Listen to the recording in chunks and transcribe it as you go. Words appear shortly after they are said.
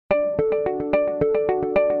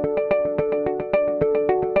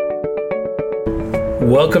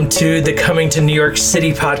Welcome to the Coming to New York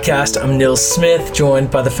City podcast. I'm Nils Smith, joined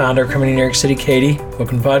by the founder of Coming to New York City, Katie.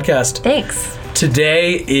 Welcome to the podcast. Thanks.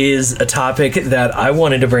 Today is a topic that I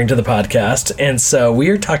wanted to bring to the podcast, and so we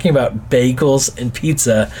are talking about bagels and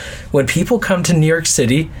pizza. When people come to New York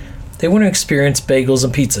City, they want to experience bagels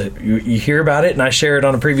and pizza. You hear about it, and I shared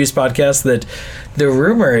on a previous podcast that the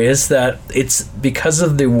rumor is that it's because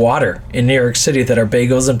of the water in New York City that our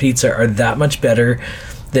bagels and pizza are that much better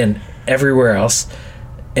than everywhere else.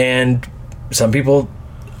 And some people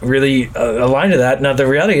really align to that. Now, the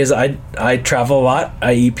reality is I travel a lot.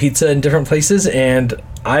 I eat pizza in different places, and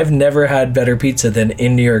I've never had better pizza than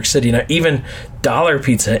in New York City. Now, even dollar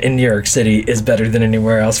pizza in New York City is better than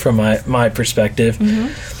anywhere else from my perspective.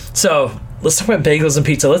 Mm-hmm. So let's talk about bagels and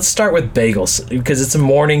pizza. Let's start with bagels because it's a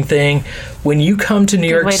morning thing. When you come to New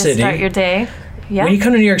York City, to start your day. Yeah. When you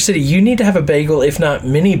come to New York City, you need to have a bagel, if not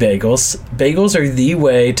mini bagels. Bagels are the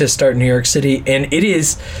way to start New York City, and it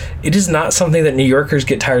is not something that New Yorkers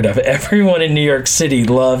get tired of. Everyone in New York City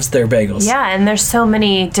loves their bagels. Yeah, and there's so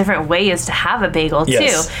many different ways to have a bagel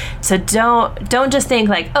too. So don't just think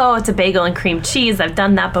like, oh, it's a bagel and cream cheese. I've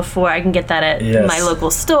done that before. I can get that at my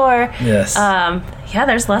local store. Yes. Yeah,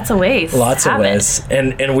 there's lots of ways. Lots of ways.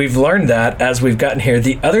 And we've learned that as we've gotten here.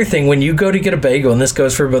 The other thing, when you go to get a bagel, and this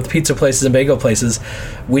goes for both pizza places and bagel places,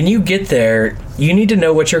 when you get there, you need to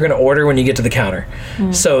know what you're going to order when you get to the counter.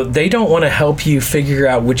 So they don't want to help you figure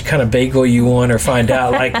out which kind of bagel you want or find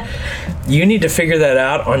out. Like, you need to figure that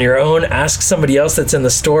out on your own. Ask somebody else that's in the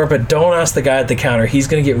store, but don't ask the guy at the counter. He's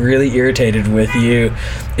going to get really irritated with you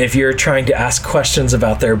if you're trying to ask questions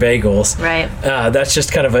about their bagels. Right. That's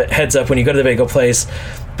just kind of a heads up when you go to the bagel place.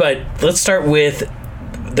 But let's start with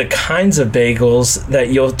the kinds of bagels that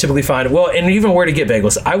you'll typically find. Well, and even where to get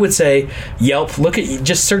bagels. I would say Yelp.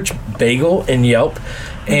 Just search bagel in Yelp,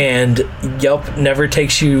 and Yelp never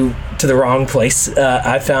takes you to the wrong place,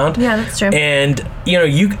 I found. Yeah, that's true. And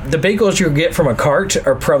the bagels you get from a cart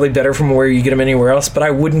are probably better from where you get them anywhere else, but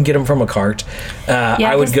I wouldn't get them from a cart.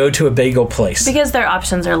 I would go to a bagel place. Because their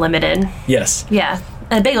options are limited. Yes. Yeah.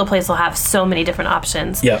 A bagel place will have so many different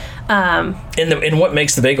options. Yeah. And what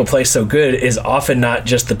makes the bagel place so good is often not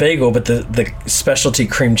just the bagel, but the specialty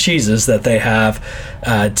cream cheeses that they have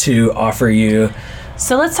to offer you.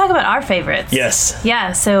 So let's talk about our favorites. Yes.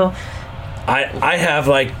 Yeah. So I have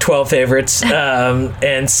like 12 favorites,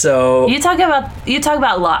 and so you talk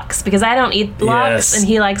about lox because I don't eat lox, and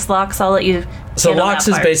he likes lox. I'll let you. So lox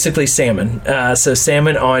is basically salmon. So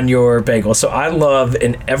salmon on your bagel. So I love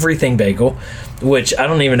an everything bagel, which I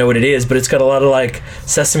don't even know what it is, but it's got a lot of like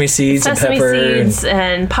sesame seeds and pepper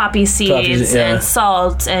and poppy seeds and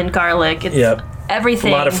salt and garlic. It's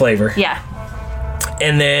everything. A lot of flavor. Yeah.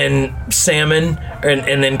 And then salmon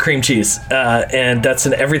and then cream cheese. And that's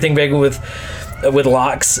an everything bagel with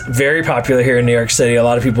lox. Very popular here in New York City. A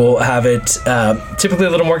lot of people have it. Typically a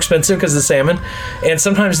little more expensive because of the salmon. And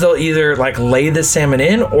sometimes they'll either like lay the salmon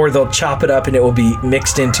in or they'll chop it up and it will be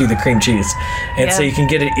mixed into the cream cheese. And so you can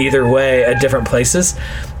get it either way at different places.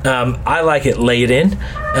 I like it laid in,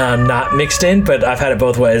 not mixed in, but I've had it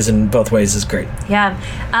both ways, and both ways is great. Yeah.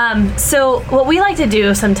 So what we like to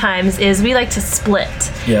do sometimes is we like to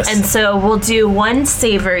split. Yes. And so we'll do one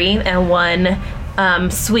savory and one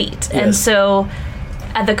sweet. Yes. And so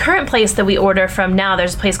at the current place that we order from now,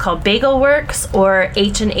 there's a place called Bagel Works or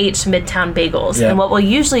H&H Midtown Bagels. Yeah. And what we'll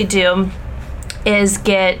usually do is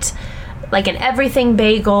get like an everything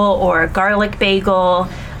bagel or a garlic bagel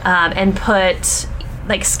and put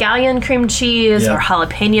like scallion cream cheese or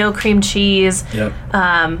jalapeno cream cheese.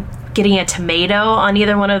 Getting a tomato on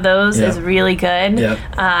either one of those is really good.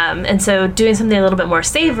 And so doing something a little bit more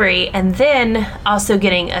savory, and then also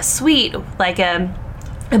getting a sweet, like a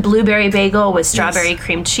blueberry bagel with strawberry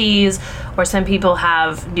cream cheese, or some people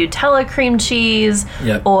have Nutella cream cheese,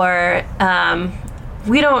 or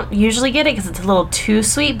we don't usually get it because it's a little too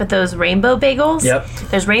sweet, but those rainbow bagels.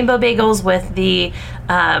 There's rainbow bagels with the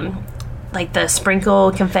like the sprinkle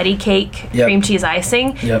confetti cake cream cheese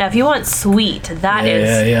icing. Now, if you want sweet, that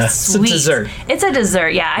is sweet. It's a dessert. It's a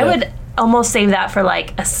dessert, I would almost save that for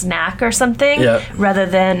like a snack or something rather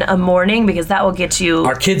than a morning, because that will get you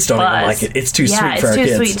Our kids don't even like it. It's too sweet for our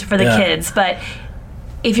kids. It's too sweet for the kids. But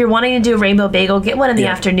if you're wanting to do a rainbow bagel, get one in the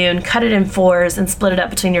afternoon, cut it in 4s, and split it up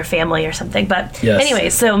between your family or something. But anyway,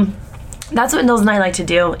 so that's what Nils and I like to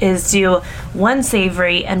do, is do one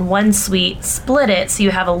savory and one sweet, split it so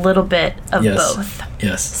you have a little bit of both.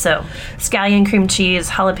 So scallion cream cheese,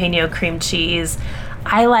 jalapeno cream cheese.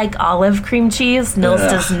 I like olive cream cheese. Nils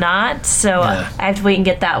does not, so I have to wait and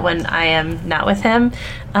get that when I am not with him.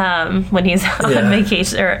 when he's on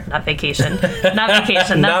vacation, or not vacation.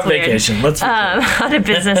 That's not weird. Vacation. Let's on a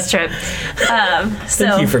business trip.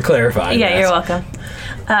 Thank you for clarifying. Yeah, you're welcome.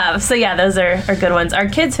 Those are good ones. Our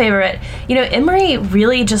kid's favorite, Emery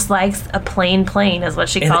really just likes a plain is what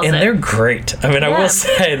she calls it. And they're great. I mean, I will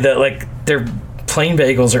say that, like, their plain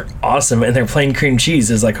bagels are awesome, and their plain cream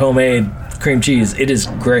cheese is like homemade cream cheese. It is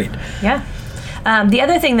great. Yeah. The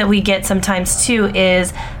other thing that we get sometimes, too,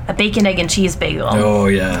 is a bacon, egg, and cheese bagel. Oh,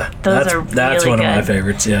 yeah. That's really one good. Of my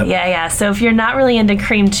favorites, yeah. Yeah. So if you're not really into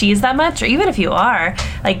cream cheese that much, or even if you are,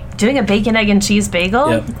 like, doing a bacon, egg, and cheese bagel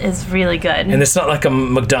is really good. And it's not like a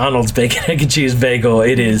McDonald's bacon, egg, and cheese bagel.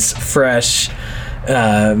 It is fresh,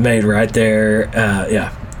 made right there.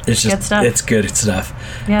 It's just, good stuff. It's good stuff.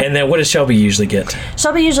 Yeah. And then what does Shelby usually get?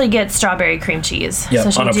 Shelby usually gets strawberry cream cheese.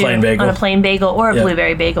 Yep, so on a plain bagel. On a plain bagel or a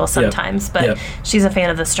blueberry bagel sometimes. Yep. But she's a fan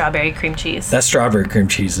of the strawberry cream cheese. That strawberry cream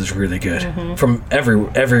cheese is really good. From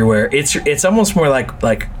everywhere. It's almost more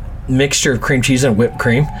like mixture of cream cheese and whipped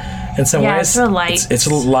cream in some ways. It's real light. It's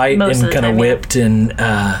light and kind of whipped and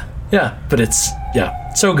but it's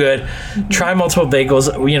so good. Try multiple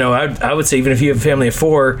bagels. I would say even if you have a family of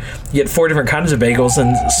 4, you get 4 different kinds of bagels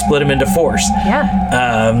and split them into 4s.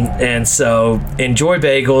 Yeah. And so enjoy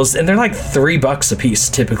bagels, and they're like $3 a piece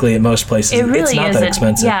typically at most places. It really it's not that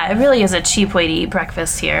expensive. Yeah, it really is a cheap way to eat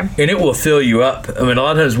breakfast here. And it will fill you up. I mean, a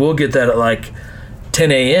lot of times we'll get that at like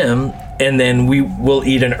 10 a.m. and then we will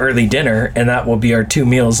eat an early dinner, and that will be our 2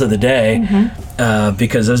 meals of the day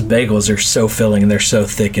because those bagels are so filling and they're so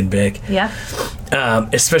thick and big. Yeah.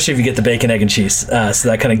 Especially if you get the bacon, egg, and cheese. So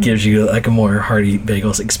that kind of gives you like a more hearty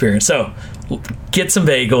bagels experience. So get some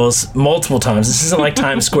bagels multiple times. This isn't like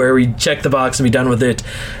Times Square where you check the box and be done with it.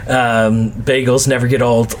 Bagels never get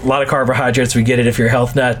old. A lot of carbohydrates. We get it if you're a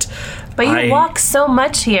health nut. But you walk so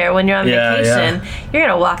much here when you're on vacation. You're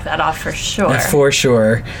going to walk that off for sure. For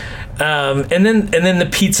sure. And then the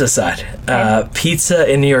pizza side.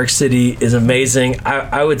 Pizza in New York City is amazing.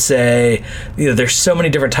 I would say there's so many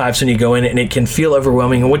different types when you go in, and it can feel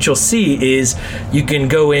overwhelming. And what you'll see is you can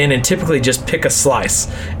go in and typically just pick a slice,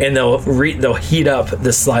 and they'll heat up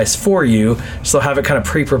the slice for you. So they'll have it kind of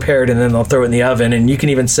pre-prepared, and then they'll throw it in the oven. And you can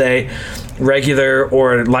even say regular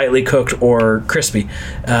or lightly cooked or crispy.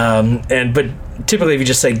 But typically, if you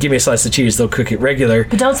just say, give me a slice of cheese, they'll cook it regular.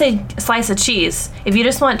 But don't say slice of cheese. If you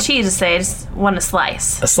just want cheese, just say, I just want a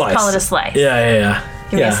slice. A slice. Call it a slice. Yeah.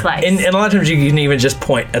 Give me a slice. And a lot of times you can even just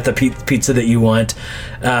point at the pizza that you want.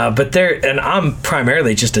 And I'm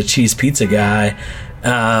primarily just a cheese pizza guy.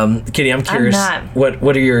 Kitty, I'm curious. I'm not.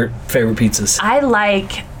 What are your favorite pizzas? I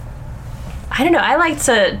don't know. I like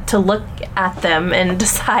to look at them and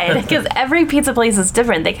decide because every pizza place is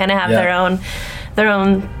different. They kind of have their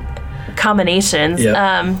own combinations. Yep.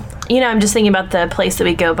 I'm just thinking about the place that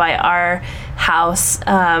we go by our house. They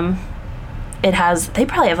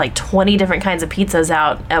probably have like 20 different kinds of pizzas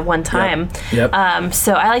out at one time. Yep.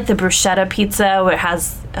 So I like the bruschetta pizza where it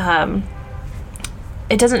has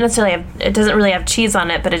it doesn't really have cheese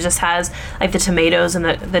on it, but it just has like the tomatoes and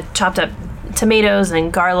the chopped up tomatoes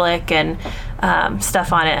and garlic and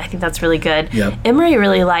stuff on it. I think that's really good. Yep. Emery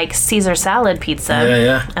really likes Caesar salad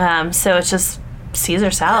pizza. Yeah. So it's just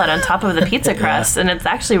Caesar salad on top of the pizza crust, and it's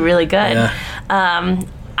actually really good. Yeah.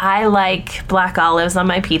 I like black olives on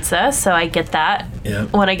my pizza, so I get that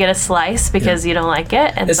when I get a slice because you don't like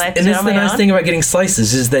it. And so I this is the nice thing about getting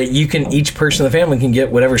slices is that each person in the family can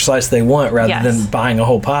get whatever slice they want rather than buying a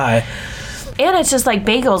whole pie. And it's just like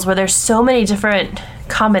bagels where there's so many different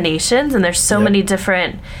combinations and there's so many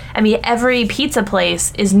different, every pizza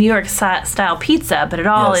place is New York style pizza, but it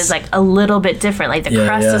all is like a little bit different. Like the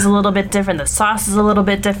crust is a little bit different, the sauce is a little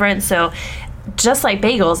bit different. So just like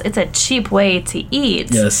bagels, it's a cheap way to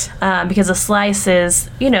eat. Yes. Because a slice is,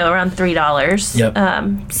 around $3. Yep.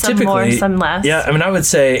 Some typically, more, some less. Yeah, I would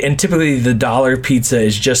say, and typically the dollar pizza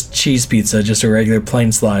is just cheese pizza, just a regular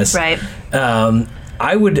plain slice. Right.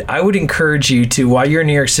 I would encourage you to, while you're in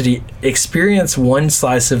New York City, experience one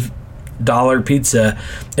slice of dollar pizza,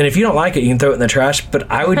 and if you don't like it, you can throw it in the trash.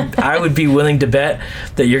 But I would be willing to bet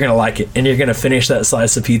that you're gonna like it and you're gonna finish that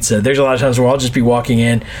slice of pizza. There's a lot of times where I'll just be walking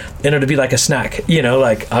in and it'll be like a snack,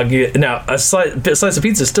 like I'll get a slice of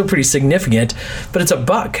pizza is still pretty significant, but it's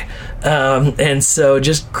 $1, and so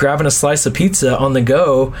just grabbing a slice of pizza on the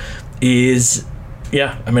go is,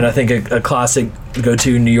 I think a classic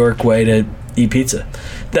go-to New York way to eat pizza.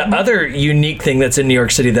 The other unique thing that's in New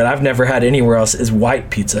York City that I've never had anywhere else is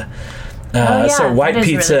white pizza. So white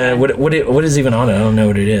pizza, really what is even on it? I don't know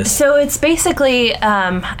what it is. So it's basically,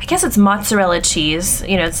 I guess it's mozzarella cheese.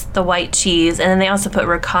 It's the white cheese, and then they also put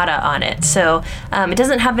ricotta on it. So it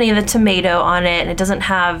doesn't have any of the tomato on it, and it doesn't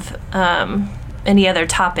have any other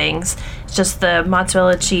toppings. It's just the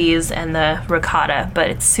mozzarella cheese and the ricotta, but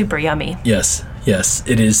it's super yummy. Yes,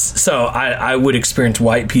 it is. So I would experience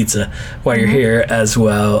white pizza while you're here as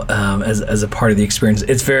well, as a part of the experience.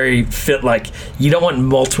 It's very like you don't want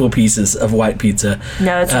multiple pieces of white pizza.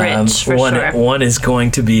 No, it's rich for sure. One is going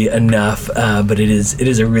to be enough, but it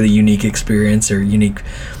is a really unique experience, or unique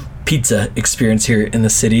pizza experience here in the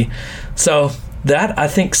city. So that, I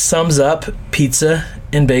think, sums up pizza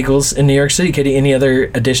and bagels in New York City. Katie, any other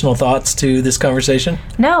additional thoughts to this conversation?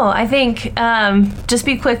 No, I think just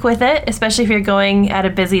be quick with it, especially if you're going at a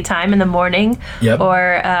busy time in the morning,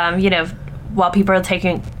 or while people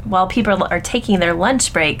are taking their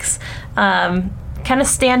lunch breaks. Kind of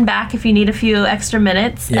stand back if you need a few extra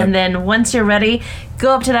minutes, and then once you're ready,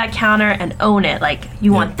 go up to that counter and own it. Like,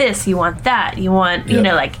 you want this, you want that, you want,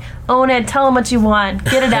 like, own it, tell them what you want,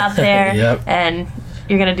 get it out there, and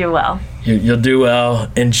you're going to do well. You'll do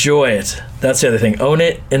well. Enjoy it. That's the other thing. Own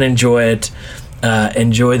it and enjoy it.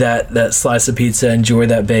 Enjoy that slice of pizza. Enjoy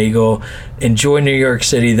that bagel. Enjoy New York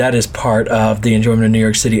City. That is part of the enjoyment of New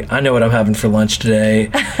York City. I know what I'm having for lunch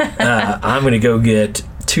today. I'm going to go get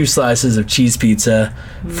 2 slices of cheese pizza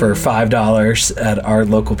for $5 at our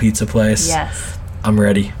local pizza place. Yes. I'm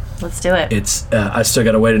ready. Let's do it. It's I still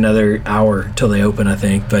got to wait another hour till they open, I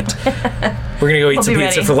think, but we're going to go eat some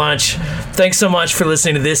pizza for lunch. Thanks so much for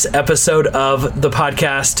listening to this episode of the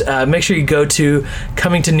podcast. Make sure you go to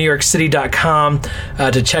comingtonewyorkcity.com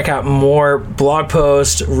to check out more blog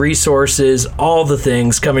posts, resources, all the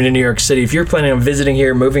things coming to New York City. If you're planning on visiting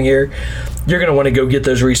here, moving here, you're going to want to go get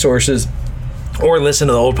those resources, or listen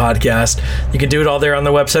to the old podcast. You can do it all there on the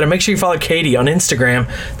website. And make sure you follow Katie on Instagram.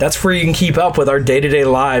 That's where you can keep up with our day-to-day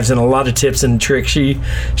lives and a lot of tips and tricks she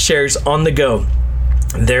shares on the go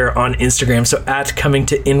there on Instagram. So at Coming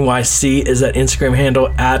to NYC is that Instagram handle,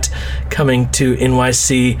 at Coming to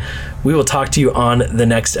NYC. We will talk to you on the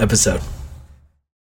next episode.